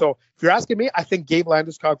of the list. So if you're asking me, I think Gabe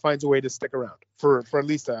Landeskog finds a way to stick around for at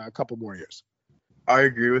least a couple more years. I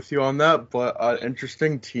agree with you on that, but an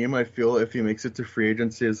interesting team, I feel, if he makes it to free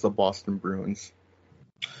agency, is the Boston Bruins.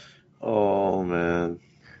 Oh, man.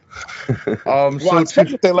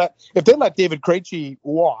 Especially if they let David Krejci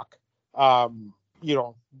walk, you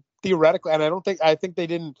know, theoretically, and I think they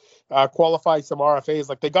didn't qualify some RFAs.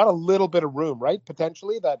 Like they got a little bit of room, right?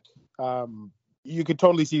 Potentially that you could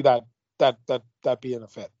totally see that being a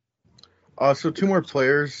fit. So 2 more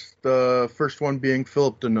players. The first one being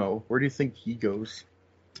Philip Deneau. Where do you think he goes?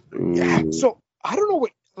 Yeah. So I don't know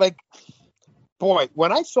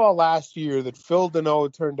when I saw last year that Phil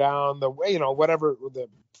Deneau turned down the way, you know, whatever the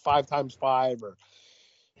 5x5 or,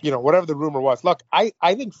 you know, whatever the rumor was. Look, I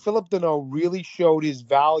think Philip Deneau really showed his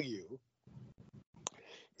value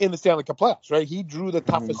in the Stanley Cup playoffs, right? He drew the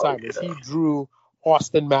tough assignments. Yeah. He drew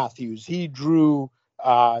Austin Matthews. He drew,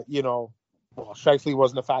 Scheifele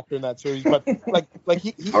wasn't a factor in that series, but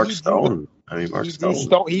Mark Stone.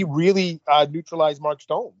 He really neutralized Mark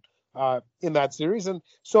Stone in that series. And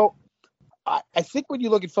so I think when you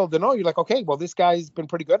look at Phil Deneau, you're like, okay, well, this guy's been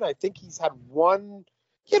pretty good. And I think he had one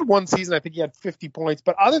season. I think he had 50 points.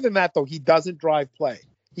 But other than that, though, he doesn't drive play.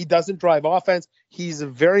 He doesn't drive offense. He's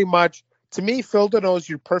very much, to me, Phil Deneau is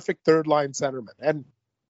your perfect third-line centerman. And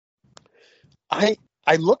I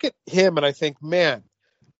look at him and I think, man,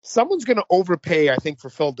 someone's going to overpay, I think, for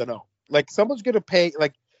Phil Deneau. Like, someone's going to pay,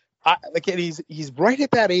 he's right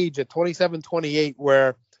at that age at 27, 28,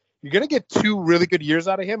 where you're going to get 2 really good years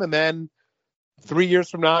out of him. And then 3 years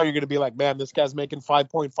from now, you're going to be like, man, this guy's making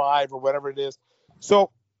 5.5 or whatever it is.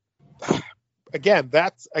 So, again,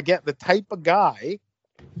 that's the type of guy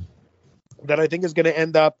that I think is going to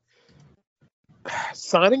end up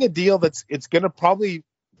signing a deal it's going to probably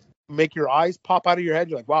make your eyes pop out of your head.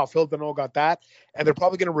 You're like, wow, Phil Deneau got that. And they're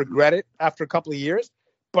probably going to regret it after a couple of years.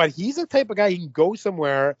 But he's the type of guy, he can go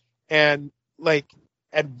somewhere and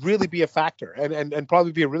really be a factor and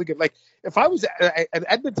probably be a really good, if I was, and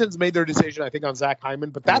Edmonton's made their decision, I think, on Zach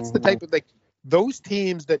Hyman, but that's the type of, those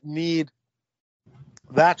teams that need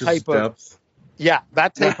that type of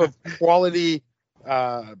quality,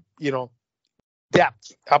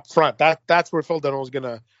 depth up front. That's where Phil Deneau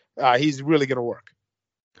is he's really gonna work.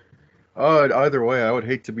 Either way, I would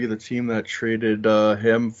hate to be the team that traded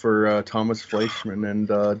him for Thomas Fleischmann and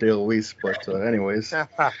Dale Weiss, but anyways.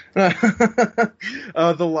 The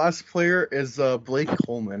last player is Blake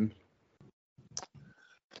Coleman.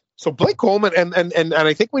 So Blake Coleman, and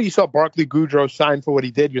I think when you saw Barclay Goodrow sign for what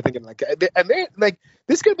he did, you're thinking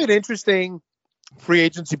this could be an interesting free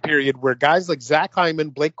agency period where guys like Zach Hyman,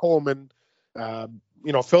 Blake Coleman, Phil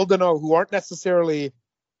Deneau, who aren't necessarily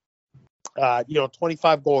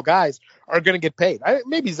 25 goal guys, are going to get paid.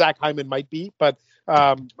 Maybe Zach Hyman might be, but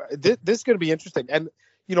this is going to be interesting. And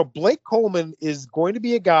Blake Coleman is going to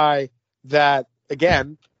be a guy that,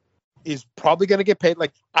 again, is probably going to get paid.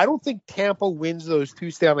 I don't think Tampa wins those 2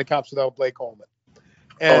 Stanley Cups without Blake Coleman.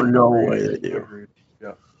 And, no way they do.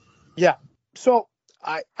 Yeah. So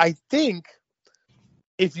I think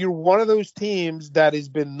if you're one of those teams that has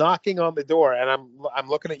been knocking on the door, and I'm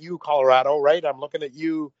looking at you, Colorado, right? I'm looking at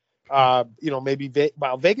you, maybe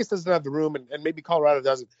Vegas doesn't have the room, and maybe Colorado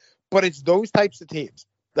doesn't, but it's those types of teams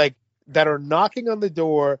like that are knocking on the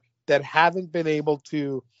door that haven't been able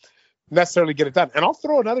to necessarily get it done. And I'll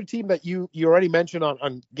throw another team that you already mentioned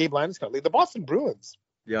on Gabe Landeskog, the Boston Bruins.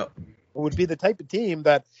 Yeah, would be the type of team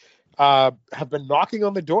that have been knocking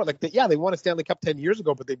on the door. Like, they won a Stanley Cup 10 years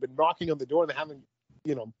ago, but they've been knocking on the door and they haven't,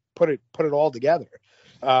 put it all together.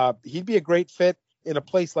 He'd be a great fit in a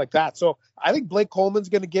place like that. So I think Blake Coleman's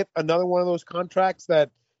going to get another one of those contracts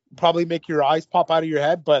that probably make your eyes pop out of your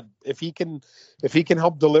head. But if he can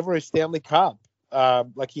help deliver a Stanley Cup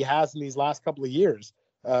like he has in these last couple of years,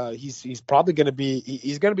 he's probably going to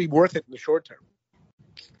be worth it in the short term.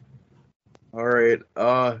 All right.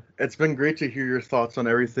 It's been great to hear your thoughts on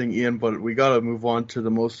everything, Ian, but we got to move on to the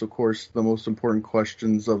most important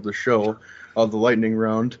questions of the show, of the lightning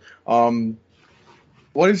round. I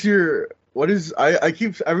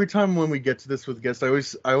keep, every time when we get to this with guests, I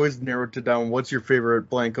always narrow it down. What's your favorite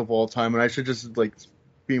blank of all time? And I should just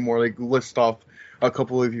be more list off a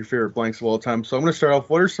couple of your favorite blanks of all time. So I'm going to start off.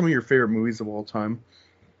 What are some of your favorite movies of all time?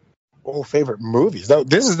 Oh, favorite movies. No,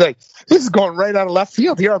 this is going right out of left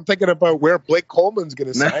field here. I'm thinking about where Blake Coleman's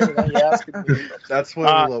going to sign. And now you're asking me. That's why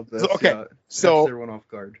I love this. Okay, so everyone off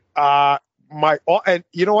guard. And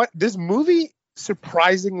you know what? This movie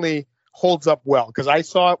surprisingly holds up well because I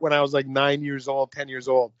saw it when I was 9 years old, 10 years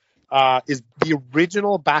old. Is the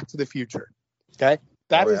original Back to the Future? Okay,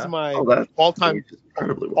 that is my all-time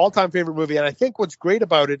favorite movie. And I think what's great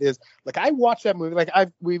about it is I watched that movie.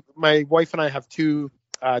 My wife and I have two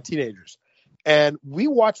teenagers, and we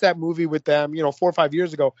watched that movie with them 4 or 5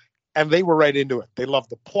 years ago, and they were right into it. They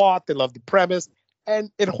loved the plot, they loved the premise,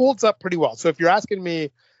 and it holds up pretty well. So if you're asking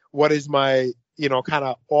me what is my kind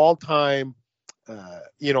of all-time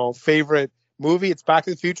favorite movie, it's Back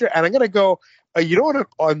to the Future. And I'm gonna go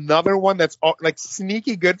another one that's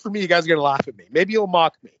sneaky good for me. You guys are gonna laugh at me, maybe you'll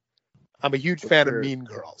mock me. I'm a huge fan of Mean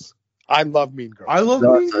Girls. I love Mean Girls. I love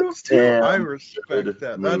Mean Girls too. I respect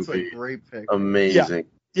that. That's a great pick. Amazing.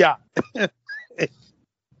 Yeah.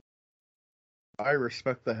 I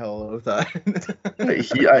respect the hell out of that.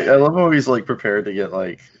 I love how he's prepared to get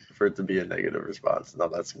for it to be a negative response. No,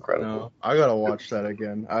 that's incredible. No, I gotta watch that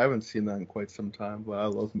again. I haven't seen that in quite some time, but I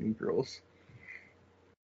love Mean Girls.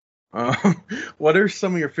 What are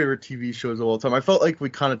some of your favorite TV shows of all time? I felt like we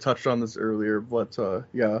kind of touched on this earlier, but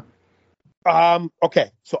yeah. Okay,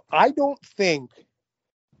 so I don't think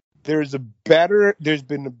there's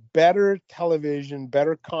been a better television,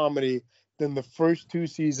 better comedy than the first 2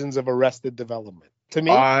 seasons of Arrested Development. To me,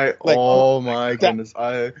 my goodness,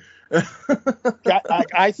 I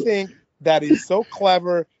think that is so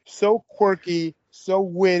clever, so quirky, so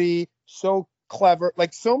witty, so clever,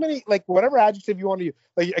 so many, whatever adjective you want to use.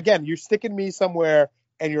 Again, you're sticking me somewhere,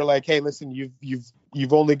 and you're like, hey, listen,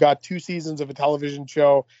 you've only got 2 seasons of a television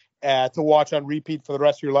show to watch on repeat for the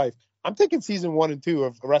rest of your life. I'm thinking season 1 and 2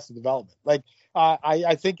 of Arrested Development.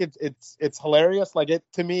 I think it's hilarious.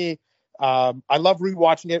 To me, I love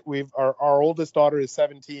rewatching it. Our oldest daughter is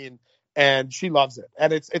 17, and she loves it.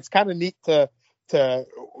 And it's kind of neat to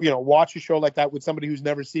watch a show like that with somebody who's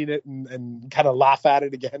never seen it and kind of laugh at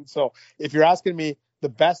it again. So if you're asking me the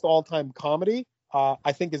best all-time comedy,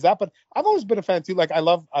 I think is that. But I've always been a fan too. I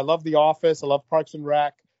love The Office. I love Parks and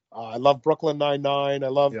Rec. I love Brooklyn Nine-Nine. I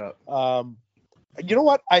love, you know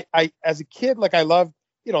what? I as a kid, I love,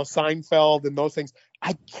 Seinfeld and those things.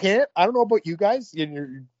 I don't know about you guys.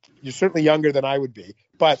 You're certainly younger than I would be,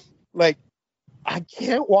 but I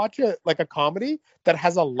can't watch a comedy that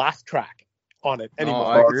has a laugh track on it anymore.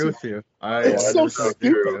 I agree with you. It's so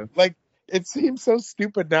stupid. It seems so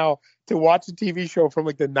stupid now to watch a TV show from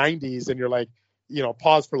the 90s and you're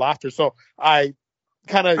pause for laughter. So I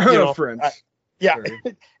kind of, Friends. Yeah.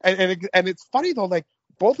 and it's funny though,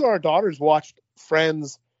 both of our daughters watched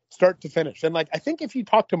Friends start to finish. And I think if you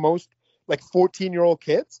talk to most 14-year-old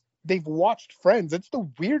kids, they've watched Friends. It's the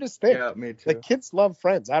weirdest thing. Yeah, me too. Kids love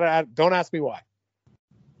Friends. I don't ask me why.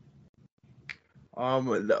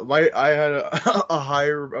 I had a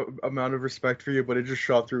higher amount of respect for you, but it just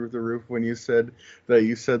shot through the roof when you said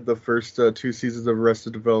the first 2 seasons of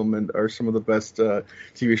Arrested Development are some of the best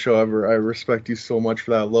TV show ever. I respect you so much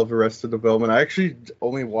for that. I love Arrested Development. I actually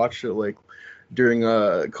only watched it during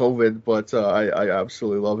COVID, but I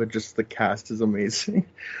absolutely love it. Just the cast is amazing.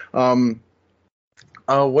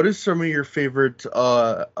 What is some of your favorite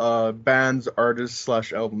bands, artists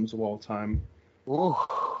 / albums of all time? Ooh,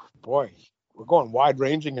 boy. We're going wide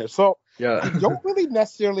ranging here. So yeah. I don't really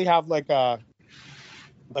necessarily have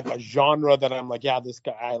a genre that I'm like, yeah, this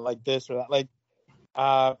guy, I like this or that. Like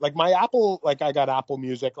my Apple, like I got Apple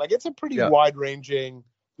Music. Like it's a pretty wide ranging,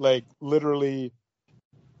 like literally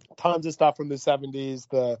tons of stuff from the 70s.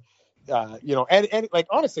 And like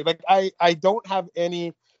honestly, like I don't have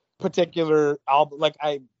any particular album. Like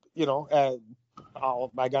I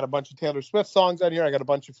got a bunch of Taylor Swift songs on here. I got a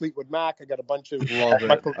bunch of Fleetwood Mac. I got a bunch of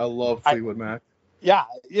I love Fleetwood Mac. Yeah,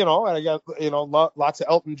 and I got lots of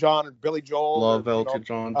Elton John and Billy Joel. Love Elton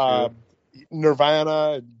John too.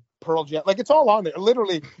 Nirvana and Pearl Jam. Like it's all on there.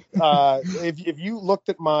 Literally, if you looked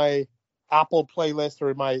at my Apple playlist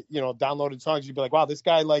or my downloaded songs, you'd be like, wow, this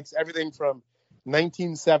guy likes everything from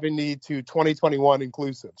 1970 to 2021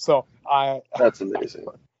 inclusive. So that's amazing.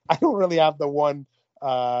 I don't really have the one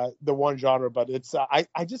genre, but it's I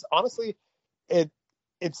just honestly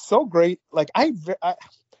it's so great. Like I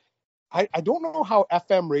don't know how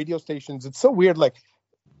FM radio stations. It's so weird. Like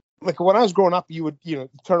when I was growing up, you would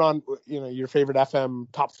turn on your favorite FM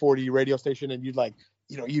top 40 radio station, and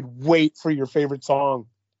you'd wait for your favorite song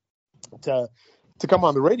to come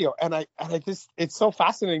on the radio. And I just, it's so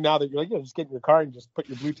fascinating now that you're like, just get in your car and just put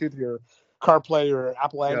your Bluetooth, your CarPlay or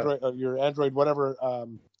Apple Android or your Android whatever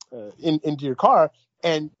into your car,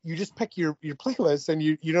 and you just pick your playlist, and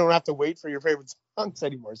you don't have to wait for your favorite songs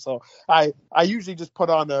anymore. So I usually just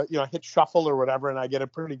put on hit shuffle or whatever, and I get a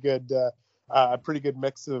pretty good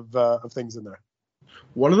mix of things in there.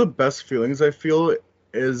 One of the best feelings I feel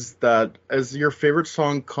is that as your favorite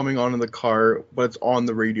song coming on in the car, but it's on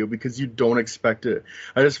the radio because you don't expect it.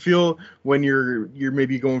 I just feel when you're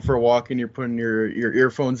maybe going for a walk and you're putting your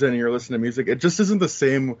earphones in and you're listening to music, it just isn't the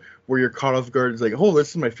same where you're caught off guard. It's like, oh, this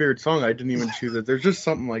is my favorite song. I didn't even choose it. There's just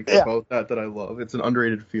something about that I love. It's an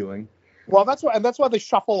underrated feeling. Well, that's why the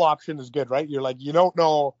shuffle option is good, right? You're like, you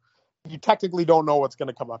technically don't know what's going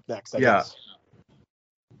to come up next, I guess.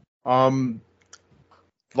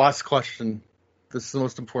 Last question. This is the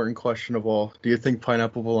most important question of all. Do you think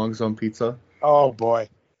pineapple belongs on pizza? Oh boy.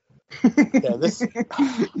 Yeah, this.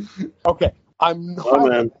 Okay, I'm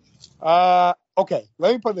not. Okay,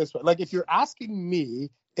 let me put it this way. Like, if you're asking me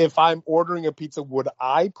if I'm ordering a pizza, would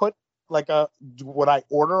I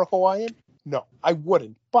order a Hawaiian? No, I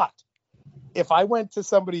wouldn't. But if I went to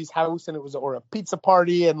somebody's house and it was a pizza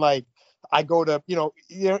party, and like I go to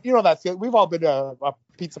that feeling. We've all been to a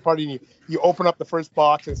pizza party, and you open up the first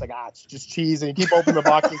box and it's like, it's just cheese, and you keep opening the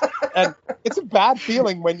boxes, and it's a bad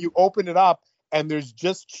feeling when you open it up and there's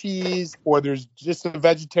just cheese, or there's just a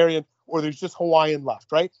vegetarian, or there's just Hawaiian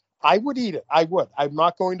left, right? I would eat it. I would. I'm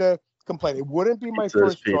not going to complain. It wouldn't be my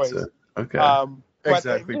first choice. Okay.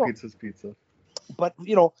 Exactly. Pizza's pizza. But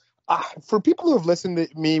for people who have listened to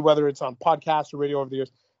me, whether it's on podcasts or radio over the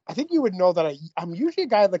years, I think you would know that I'm usually a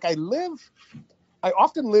guy, like I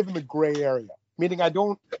often live in the gray area, meaning I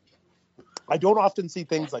don't often see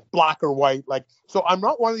things like black or white. Like, so I'm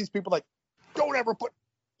not one of these people like, don't ever put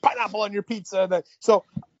pineapple on your pizza. So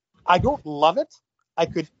I don't love it. I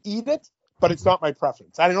could eat it, but it's not my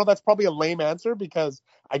preference. I know that's probably a lame answer because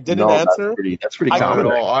I didn't answer. That's pretty common.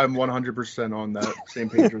 I'm 100% on that same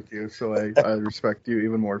page with you, so I respect you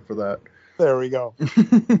even more for that. There we go.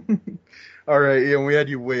 All right, Ian, we had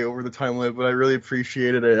you way over the time limit, but I really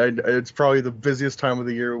appreciated it. It's probably the busiest time of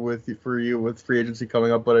the year for you with free agency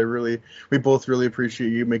coming up, but we both really appreciate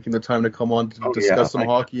you making the time to come on to discuss some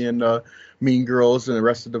hockey and Mean Girls and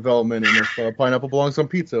Arrested Development, and if Pineapple Belongs on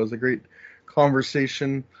Pizza. It was a great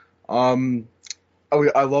conversation. I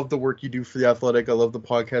love the work you do for The Athletic. I love the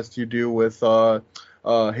podcast you do with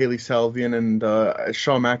Haley Salvian and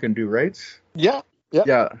Sean McIndoe, right? Yeah.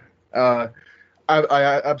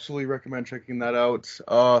 I absolutely recommend checking that out.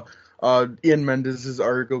 Ian Mendez's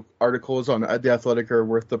articles on The Athletic are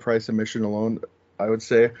worth the price of admission alone, I would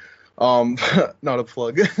say. Not a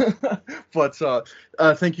plug. But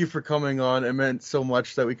thank you for coming on. It meant so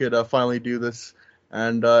much that we could finally do this,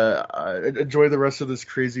 and enjoy the rest of this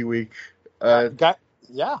crazy week.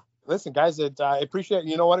 Listen, guys, I appreciate it.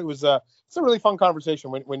 You know what? It's a really fun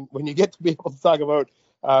conversation when you get to be able to talk about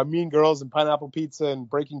Mean Girls and Pineapple Pizza and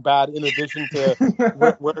Breaking Bad, in addition to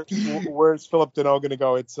where's Philip Deneau going to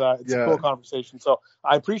go. It's a cool conversation. So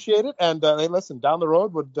I appreciate it. And hey, listen, down the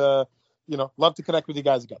road would love to connect with you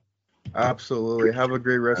guys again. Absolutely. Have a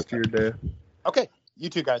great rest of your day. Okay. You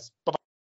too, guys. Bye-bye.